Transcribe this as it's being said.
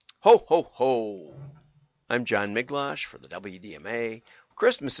Ho, ho, ho. I'm John Miglosh for the WDMA.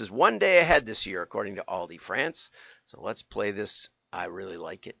 Christmas is one day ahead this year, according to Aldi, France. So let's play this. I really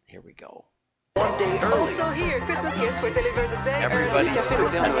like it. Here we go. One day early. Also here, Christmas gifts were delivered a day Everybody's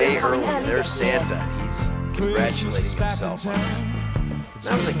a day early. There's Santa. He's congratulating himself on that.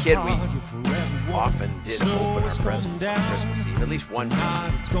 When I was a kid, we often did open our presents on Christmas Eve, at least one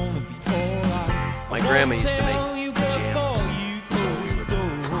time. My grandma used to make pajamas, so we would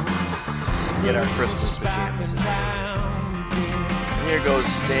get our Christmas pajamas. And here goes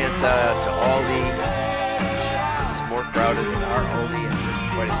Santa to Aldi. It's more crowded than our Aldi, and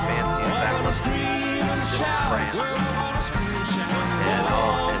it's quite as fancy as that one. This is France. And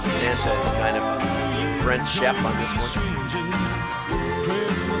Santa is kind of a French chef on this one.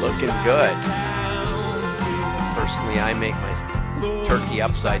 Looking good. Personally, I make my turkey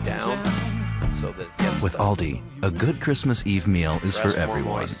upside down so that it gets With Aldi, a good Christmas Eve meal is for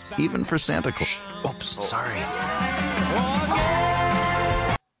everyone, moist. even for Santa Claus. Oops, sorry.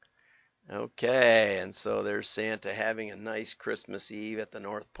 Okay, and so there's Santa having a nice Christmas Eve at the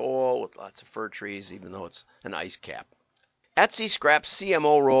North Pole with lots of fir trees, even though it's an ice cap. Etsy scraps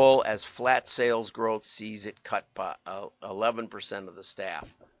CMO role as flat sales growth sees it cut by 11% of the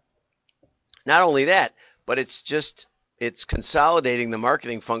staff. Not only that, but it's consolidating the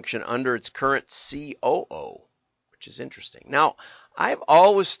marketing function under its current COO, which is interesting. Now, I've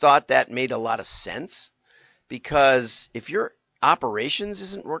always thought that made a lot of sense because if your operations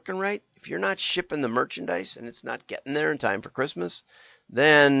isn't working right, if you're not shipping the merchandise and it's not getting there in time for Christmas,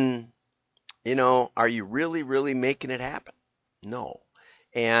 then, are you really, really making it happen? No.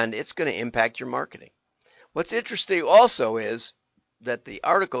 And it's going to impact your marketing. What's interesting also is that the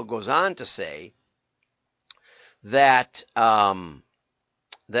article goes on to say that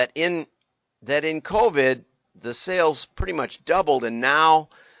that in COVID the sales pretty much doubled, and now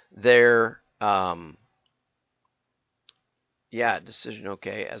they're decision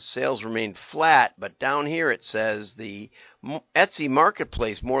okay as sales remained flat. But down here it says the Etsy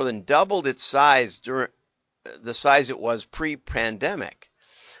marketplace more than doubled its size during the size it was pre-pandemic.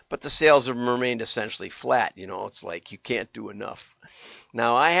 But the sales have remained essentially flat. It's like you can't do enough.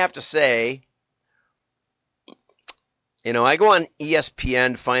 Now, I have to say, I go on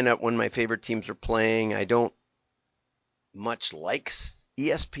ESPN to find out when my favorite teams are playing. I don't much like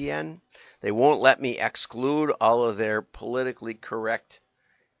ESPN. They won't let me exclude all of their politically correct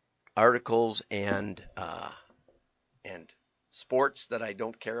articles and sports that I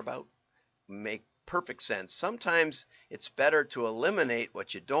don't care about. Make perfect sense. Sometimes it's better to eliminate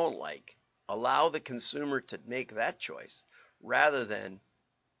what you don't like, allow the consumer to make that choice rather than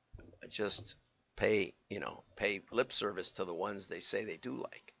just pay lip service to the ones they say they do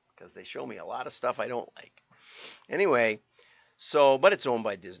like, because they show me a lot of stuff I don't like. Anyway, but it's owned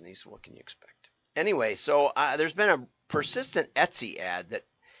by Disney, so what can you expect? Anyway, so there's been a persistent Etsy ad that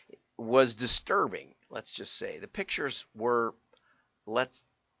was disturbing. Let's just say the pictures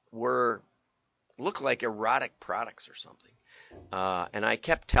look like erotic products or something. And I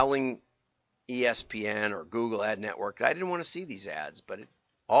kept telling ESPN or Google Ad Network that I didn't want to see these ads, but it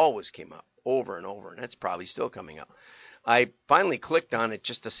always came up over and over, and it's probably still coming up. I finally clicked on it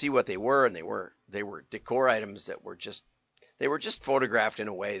just to see what they were, and they were decor items that were just photographed in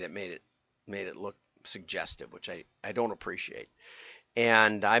a way that made it look suggestive, which I don't appreciate.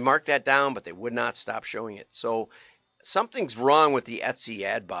 And I marked that down, but they would not stop showing it. So something's wrong with the Etsy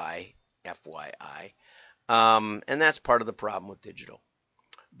ad buy, FYI. And that's part of the problem with digital.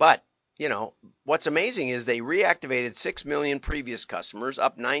 But, what's amazing is they reactivated 6 million previous customers,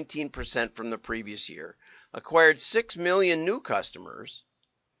 up 19% from the previous year, acquired 6 million new customers,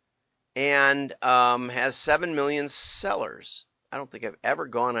 and has 7 million sellers. I don't think I've ever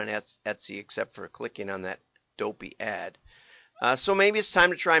gone on Etsy except for clicking on that dopey ad. So maybe it's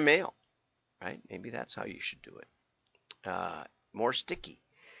time to try mail, right? Maybe that's how you should do it. More sticky.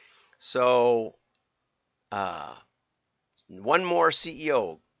 So one more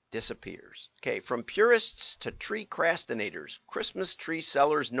CEO disappears. Okay, from purists to tree crastinators, Christmas tree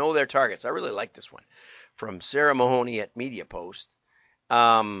sellers know their targets. I really like this one. From Sarah Mahoney at Media Post.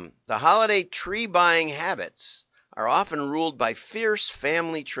 The holiday tree buying habits are often ruled by fierce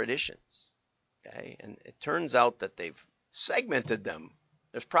family traditions. Okay, and it turns out that they've segmented them.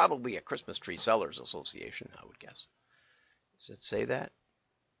 There's probably a Christmas Tree Sellers Association, I would guess. Does it say that?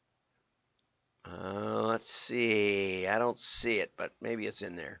 Let's see. I don't see it, but maybe it's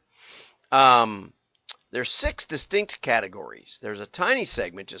in there. There's 6 distinct categories. There's a tiny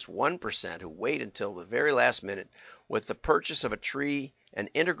segment, just 1%, who wait until the very last minute with the purchase of a tree, an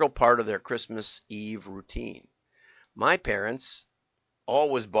integral part of their Christmas Eve routine. My parents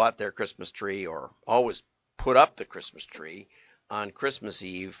always bought their Christmas tree or always put up the Christmas tree on Christmas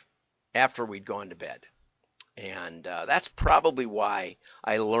Eve after we'd gone to bed. And that's probably why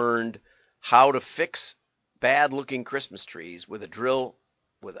I learned how to fix bad looking Christmas trees with a drill,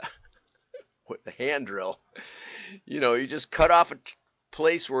 with a with a hand drill. You just cut off a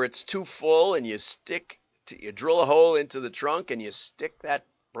place where it's too full and you drill a hole into the trunk and you stick that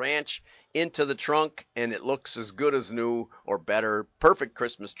branch into the trunk and it looks as good as new or better. Perfect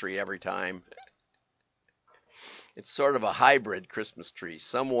Christmas tree every time. It's sort of a hybrid Christmas tree,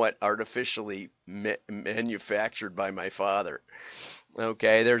 somewhat artificially manufactured by my father.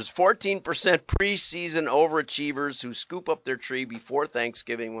 Okay, there's 14% preseason overachievers who scoop up their tree before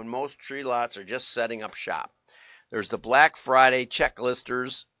Thanksgiving when most tree lots are just setting up shop. There's the Black Friday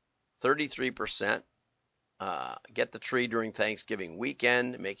checklisters, 33%. Get the tree during Thanksgiving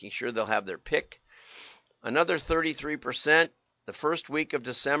weekend, making sure they'll have their pick. Another 33%, the first week of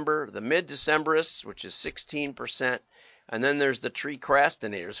December, the mid-Decemberists, which is 16%. And then there's the tree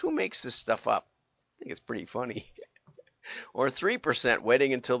crastinators. Who makes this stuff up? I think it's pretty funny. Or 3%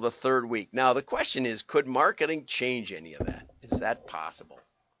 waiting until the third week. Now, the question is, could marketing change any of that? Is that possible?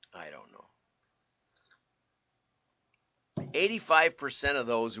 I don't know. 85% of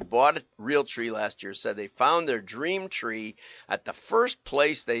those who bought a real tree last year said they found their dream tree at the first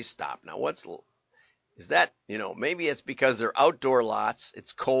place they stopped. Now, is that, maybe it's because they're outdoor lots,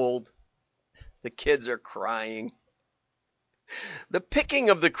 it's cold, the kids are crying. The picking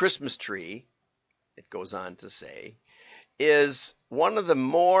of the Christmas tree, it goes on to say, is one of the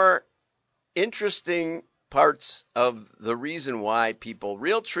more interesting parts of the reason why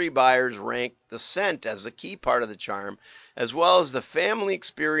real tree buyers rank the scent as a key part of the charm, as well as the family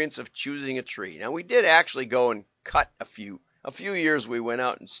experience of choosing a tree. Now, we did actually go and cut a few years we went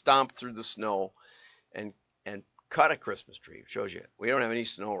out and stomped through the snow and cut a Christmas tree. It shows you we don't have any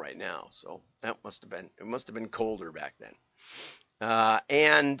snow right now, so it must have been colder back then.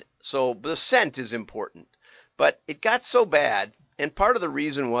 And so the scent is important, but it got so bad. And part of the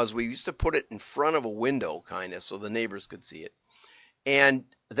reason was we used to put it in front of a window, kind of, so the neighbors could see it. And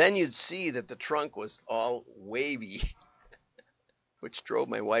then you'd see that the trunk was all wavy, which drove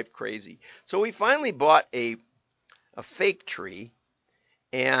my wife crazy. So we finally bought a fake tree,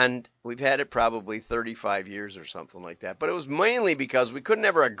 and we've had it probably 35 years or something like that. But it was mainly because we couldn't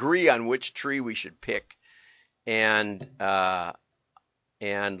ever agree on which tree we should pick, and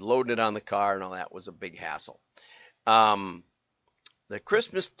loading it on the car and all that was a big hassle. The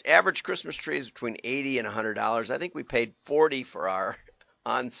average Christmas tree is between $80 and $100. I think we paid $40 for our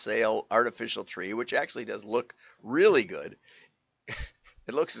on-sale artificial tree, which actually does look really good.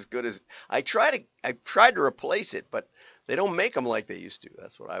 It looks as good as I tried to replace it, but they don't make them like they used to.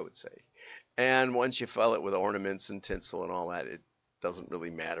 That's what I would say. And once you fill it with ornaments and tinsel and all that, it doesn't really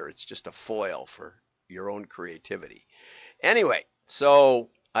matter. It's just a foil for your own creativity. Anyway,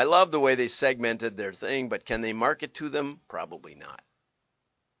 so I love the way they segmented their thing, but can they market to them? Probably not.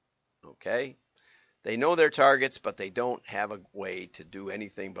 Okay? They know their targets, but they don't have a way to do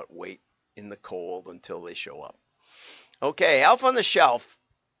anything but wait in the cold until they show up. Okay, Elf on the Shelf,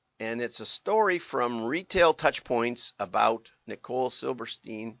 and it's a story from Retail Touchpoints about Nicole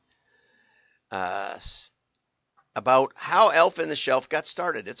Silberstein, about how Elf on the Shelf got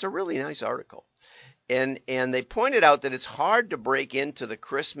started. It's a really nice article. And they pointed out that it's hard to break into the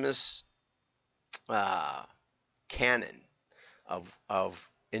Christmas canon of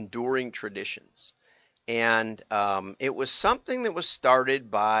enduring traditions. And it was something that was started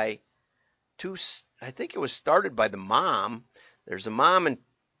by I think it was started by the mom. There's a mom and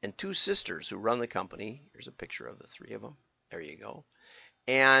two sisters who run the company. Here's a picture of the three of them. There you go.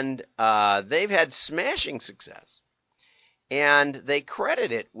 And they've had smashing success. And they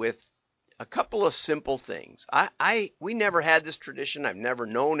credit it with a couple of simple things. We never had this tradition. I've never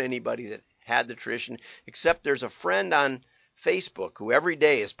known anybody that had the tradition, except there's a friend on Facebook who every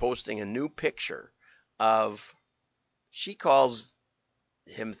day is posting a new picture of, she calls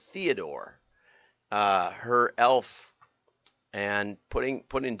him Theodore, her elf, and putting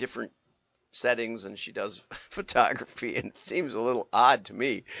different settings, and she does photography, and it seems a little odd to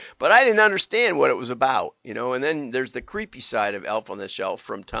me, but I didn't understand what it was about, and then there's the creepy side of Elf on the Shelf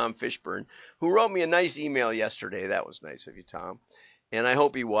from Tom Fishburne, who wrote me a nice email yesterday. That was nice of you, Tom, and I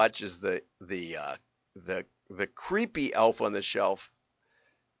hope he watches the creepy Elf on the Shelf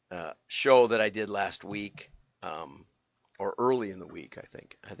show that I did last week, or early in the week,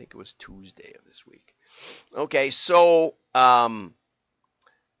 I think it was Tuesday of this week. Okay, so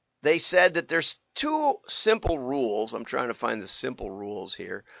they said that there's two simple rules. I'm trying to find the simple rules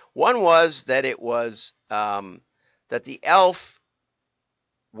here. One was that it was that the elf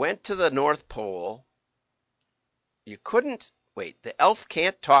went to the North Pole, you couldn't wait. The elf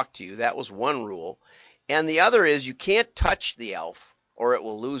can't talk to you. That was one rule. And the other is you can't touch the elf or it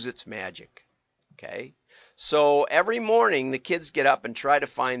will lose its magic. Okay? So every morning the kids get up and try to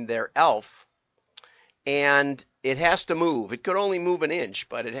find their elf, and it has to move. It could only move an inch,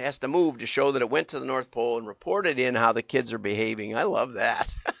 but it has to move to show that it went to the North Pole and reported in how the kids are behaving. I love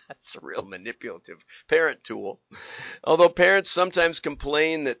that. That's a real manipulative parent tool. Although parents sometimes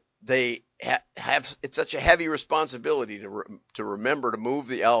complain that they have it's such a heavy responsibility to remember to move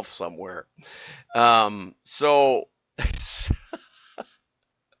the elf somewhere. So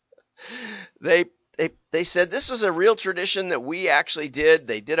they they said this was a real tradition that we actually did.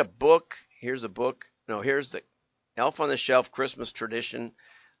 They did a book. Here's a book. No, here's the Elf on the Shelf Christmas tradition.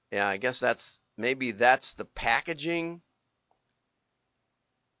 Yeah, I guess that's the packaging,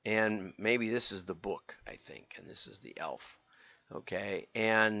 and maybe this is the book, I think, and this is the elf. Okay,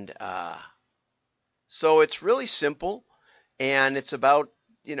 and so it's really simple, and it's about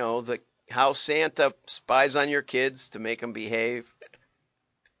the how Santa spies on your kids to make them behave.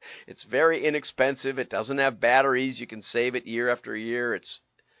 It's very inexpensive. It doesn't have batteries. You can save it year after year. It's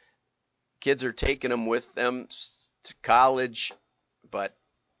kids are taking them with them to college, but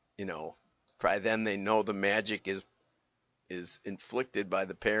by then they know the magic is inflicted by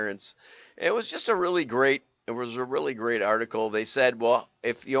the parents. It was just a really great. It was a really great article. They said, well,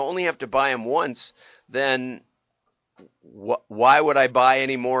 if you only have to buy them once, then why would I buy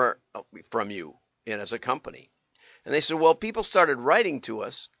any more from you as a company? And they said, well, people started writing to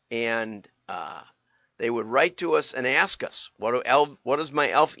us, and they would write to us and ask us, what does my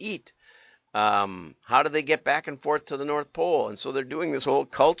elf eat? How do they get back and forth to the North Pole? And so they're doing this whole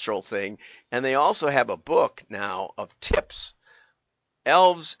cultural thing. And they also have a book now of tips,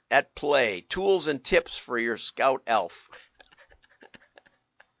 Elves at Play, tools and tips for your scout elf.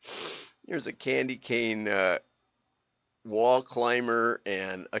 Here's a candy cane wall climber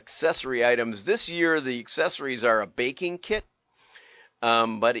and accessory items. This year, the accessories are a baking kit.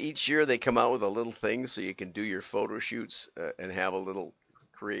 But each year they come out with a little thing so you can do your photo shoots and have a little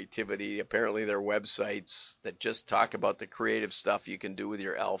creativity. Apparently, there are websites that just talk about the creative stuff you can do with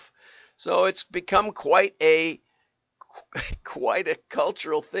your elf. So it's become quite a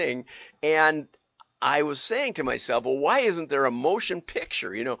cultural thing. And I was saying to myself, well, why isn't there a motion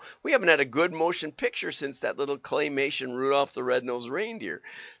picture? We haven't had a good motion picture since that little claymation Rudolph the Red-Nosed Reindeer.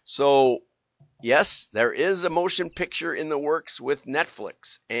 So yes, there is a motion picture in the works with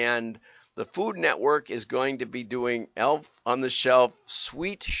Netflix, and the Food Network is going to be doing Elf on the Shelf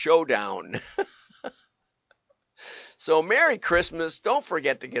Sweet Showdown. So Merry Christmas! Don't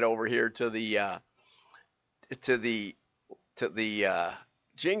forget to get over here to the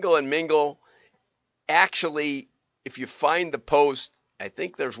Jingle and Mingle. Actually, if you find the post, I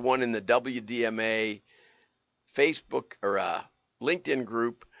think there's one in the WDMA Facebook or LinkedIn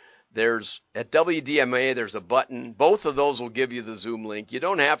group. There's at WDMA, there's a button. Both of those will give you the Zoom link. You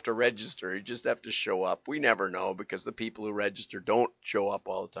don't have to register. You just have to show up. We never know because the people who register don't show up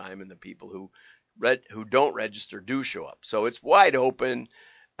all the time, and the people who don't register do show up. So it's wide open.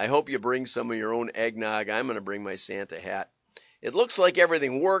 I hope you bring some of your own eggnog. I'm going to bring my Santa hat. It looks like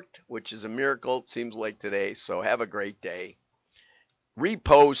everything worked, which is a miracle, it seems like today. So have a great day.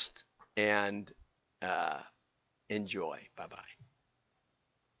 Repost and enjoy. Bye-bye.